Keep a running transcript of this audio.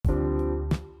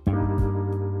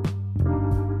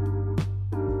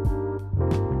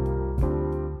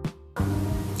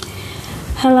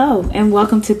Hello, and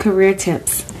welcome to Career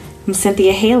Tips. I'm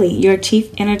Cynthia Haley, your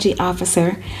Chief Energy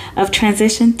Officer of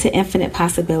Transition to Infinite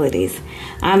Possibilities.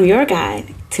 I'm your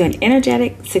guide to an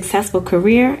energetic, successful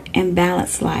career and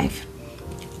balanced life.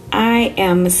 I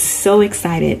am so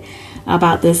excited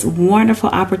about this wonderful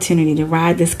opportunity to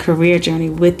ride this career journey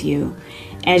with you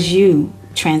as you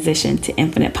transition to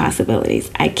infinite possibilities.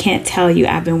 I can't tell you,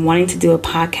 I've been wanting to do a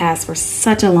podcast for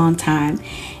such a long time,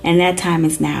 and that time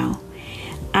is now.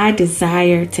 I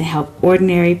desire to help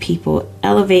ordinary people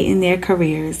elevate in their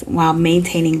careers while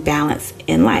maintaining balance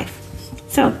in life.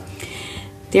 So,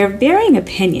 there are varying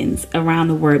opinions around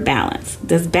the word balance.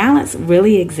 Does balance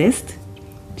really exist?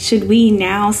 Should we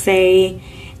now say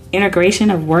integration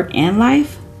of work and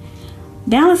life?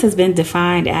 Balance has been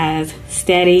defined as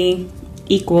steady,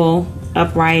 equal,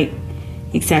 upright,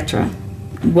 etc.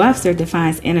 Webster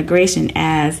defines integration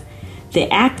as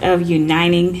the act of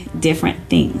uniting different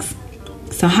things.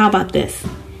 So how about this?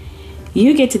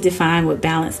 You get to define what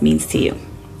balance means to you.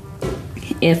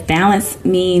 If balance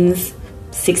means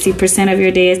 60% of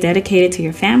your day is dedicated to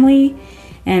your family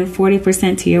and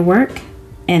 40% to your work,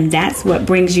 and that's what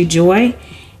brings you joy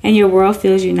and your world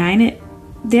feels united,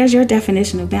 there's your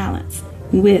definition of balance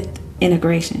with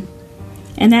integration.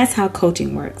 And that's how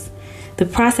coaching works. The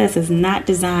process is not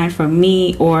designed for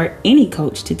me or any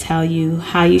coach to tell you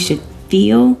how you should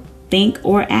feel, think,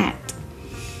 or act.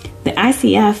 The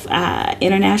ICF,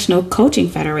 International Coaching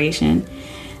Federation,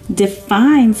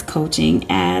 defines coaching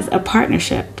as a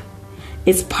partnership.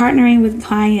 It's partnering with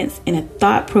clients in a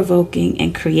thought-provoking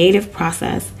and creative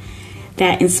process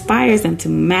that inspires them to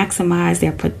maximize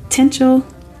their potential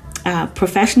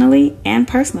professionally and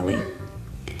personally.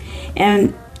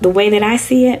 And the way that I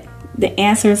see it, the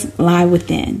answers lie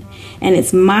within. And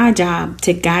it's my job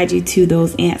to guide you to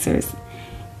those answers.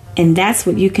 And that's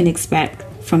what you can expect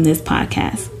from this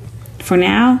podcast. For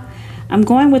now, I'm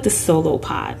going with the solo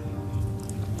pod.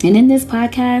 And in this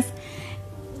podcast,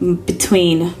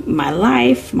 between my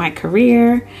life, my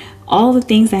career, all the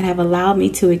things that have allowed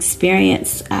me to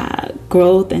experience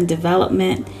growth and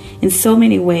development in so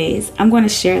many ways, I'm going to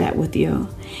share that with you.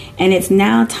 And it's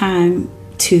now time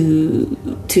to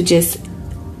just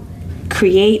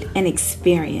create an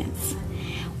experience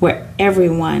where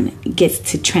everyone gets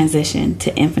to transition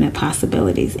to infinite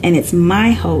possibilities. And it's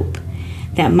my hope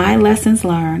that my lessons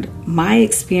learned, my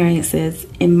experiences,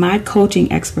 and my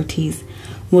coaching expertise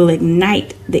will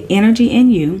ignite the energy in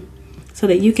you so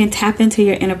that you can tap into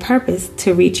your inner purpose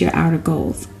to reach your outer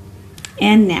goals.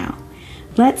 And now,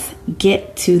 let's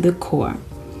get to the core.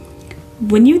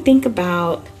 When you think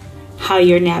about how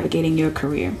you're navigating your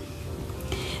career,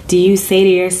 do you say to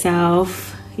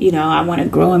yourself, I want to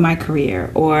grow in my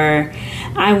career, or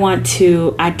I want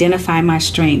to identify my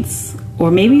strengths? Or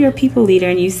maybe you're a people leader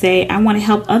and you say, I want to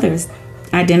help others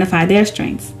identify their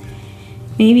strengths.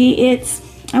 Maybe it's,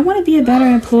 I want to be a better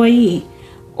employee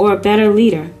or a better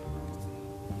leader.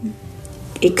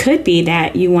 It could be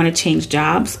that you want to change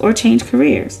jobs or change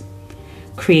careers,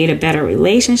 create a better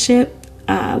relationship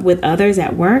with others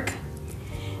at work.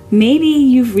 Maybe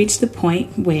you've reached the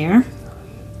point where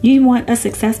you want a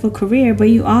successful career, but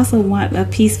you also want a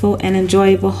peaceful and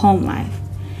enjoyable home life.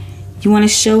 You want to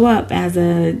show up as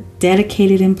a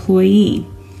dedicated employee,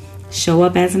 show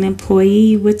up as an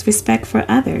employee with respect for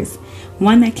others,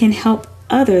 one that can help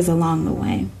others along the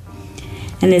way.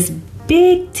 And this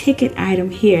big ticket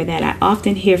item here that I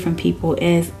often hear from people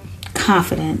is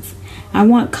confidence. I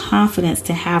want confidence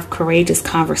to have courageous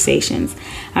conversations.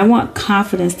 I want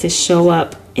confidence to show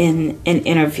up in an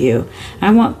interview. I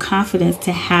want confidence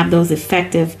to have those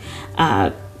effective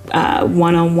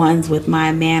one-on-ones with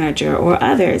my manager or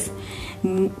others.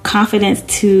 Confidence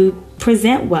to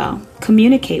present well,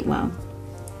 communicate well.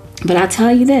 But I'll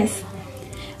tell you this,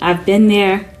 I've been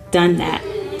there, done that.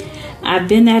 I've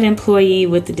been that employee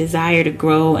with the desire to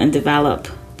grow and develop,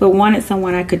 but wanted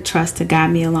someone I could trust to guide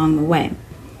me along the way.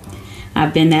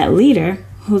 I've been that leader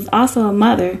who's also a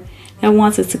mother that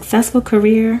wants a successful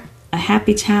career, a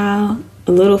happy child,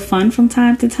 a little fun from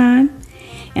time to time.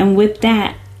 And with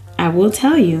that, I will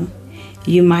tell you,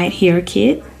 you might hear a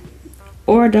kid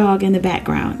or a dog in the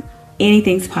background.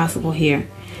 Anything's possible here,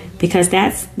 because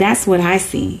that's what I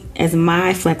see as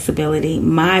my flexibility,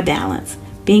 my balance,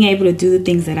 being able to do the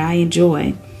things that I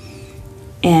enjoy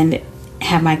and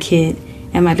have my kid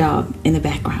and my dog in the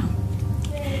background.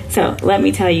 So let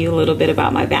me tell you a little bit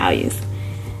about my values.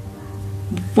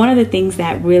 One of the things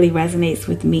that really resonates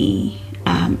with me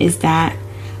is that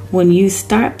when you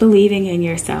start believing in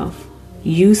yourself,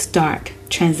 you start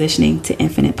transitioning to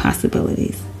infinite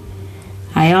possibilities.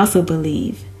 I also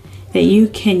believe that you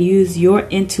can use your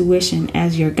intuition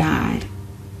as your guide.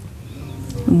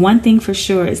 One thing for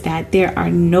sure is that there are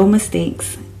no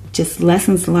mistakes, just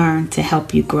lessons learned to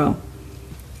help you grow.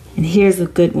 And here's a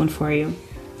good one for you.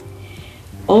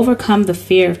 Overcome the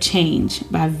fear of change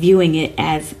by viewing it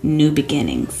as new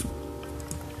beginnings.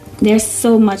 There's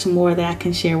so much more that I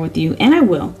can share with you, and I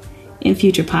will in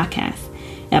future podcast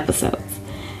episodes.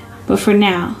 But for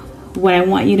now, what I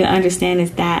want you to understand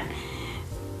is that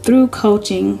through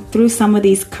coaching, through some of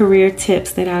these career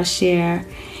tips that I'll share,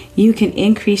 you can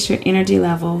increase your energy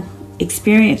level,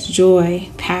 experience joy,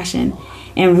 passion,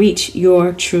 and reach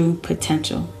your true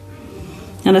potential.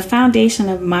 Now, the foundation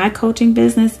of my coaching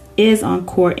business is on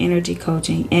core energy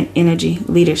coaching and energy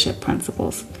leadership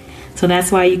principles. So that's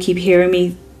why you keep hearing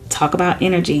me talk about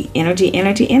energy. That's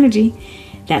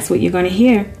what you're going to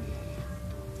hear.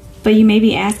 But you may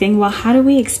be asking, well, how do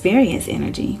we experience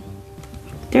energy?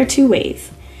 There are two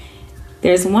ways.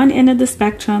 There's one end of the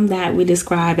spectrum that we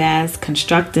describe as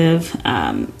constructive.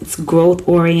 It's growth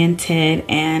oriented,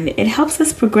 and it helps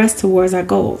us progress towards our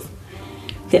goals.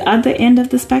 The other end of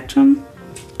the spectrum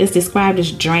is described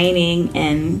as draining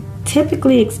and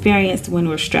typically experienced when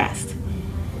we're stressed.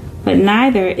 But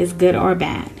neither is good or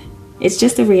bad. It's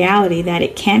just a reality that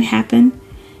it can happen,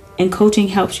 and coaching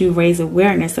helps you raise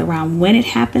awareness around when it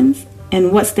happens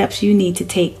and what steps you need to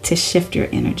take to shift your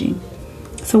energy.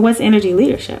 So what's energy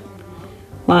leadership?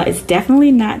 Well, it's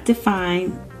definitely not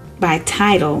defined by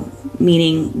title,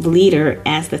 meaning leader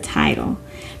as the title,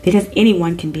 because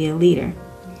anyone can be a leader.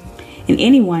 And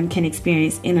anyone can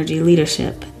experience energy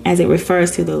leadership, as it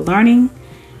refers to the learning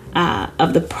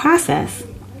of the process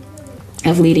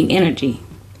of leading energy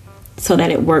so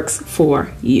that it works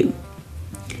for you.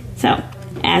 So,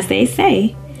 as they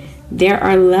say, there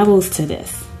are levels to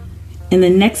this. In the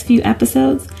next few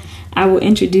episodes, I will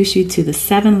introduce you to the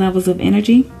 7 levels of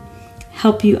energy,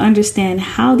 help you understand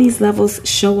how these levels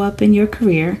show up in your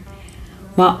career,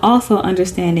 while also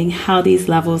understanding how these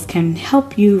levels can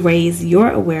help you raise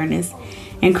your awareness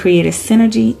and create a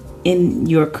synergy in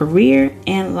your career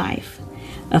and life,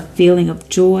 a feeling of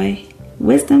joy,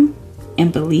 wisdom,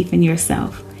 and belief in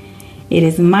yourself. It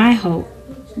is my hope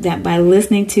that by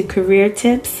listening to career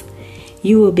tips,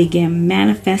 you will begin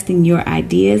manifesting your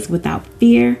ideas without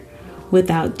fear,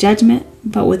 without judgment,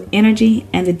 but with energy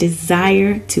and the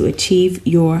desire to achieve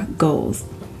your goals.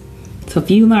 So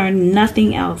if you learn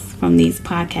nothing else from these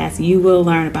podcasts, you will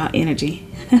learn about energy.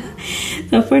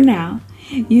 So for now,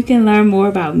 you can learn more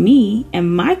about me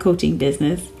and my coaching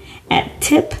business at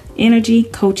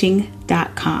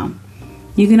tipenergycoaching.com.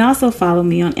 You can also follow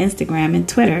me on Instagram and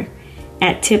Twitter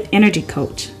at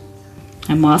tipenergycoach.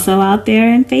 I'm also out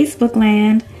there in Facebook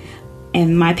land,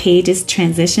 and my page is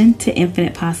Transition to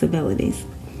Infinite Possibilities.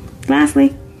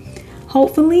 Lastly,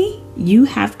 hopefully you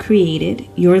have created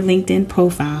your LinkedIn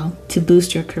profile to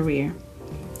boost your career.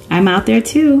 I'm out there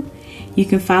too. You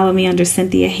can follow me under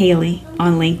Cynthia Haley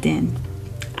on LinkedIn.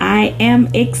 I am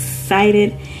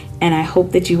excited, and I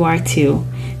hope that you are too.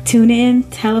 Tune in,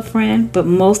 tell a friend, but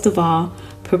most of all,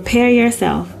 prepare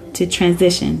yourself to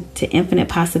transition to infinite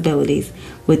possibilities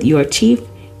with your Chief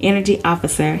Energy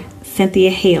Officer, Cynthia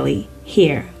Haley,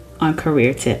 here on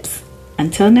Career Tips.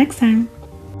 Until next time.